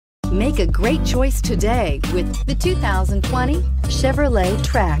Make a great choice today with the 2020 Chevrolet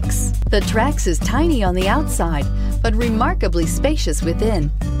Trax. The Trax is tiny on the outside, but remarkably spacious within.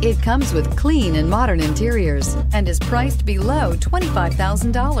 It comes with clean and modern interiors and is priced below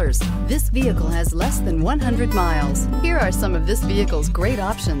 $25,000. This vehicle has less than 100 miles. Here are some of this vehicle's great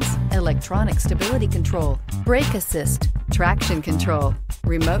options: electronic stability control, brake assist, traction control,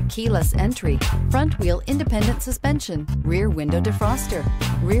 remote keyless entry, front wheel independent suspension, rear window defroster,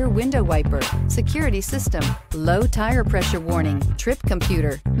 rear window wiper, security system, low tire pressure warning, trip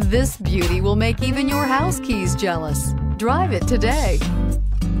computer. This beauty will make even your house keys jealous. Drive it today.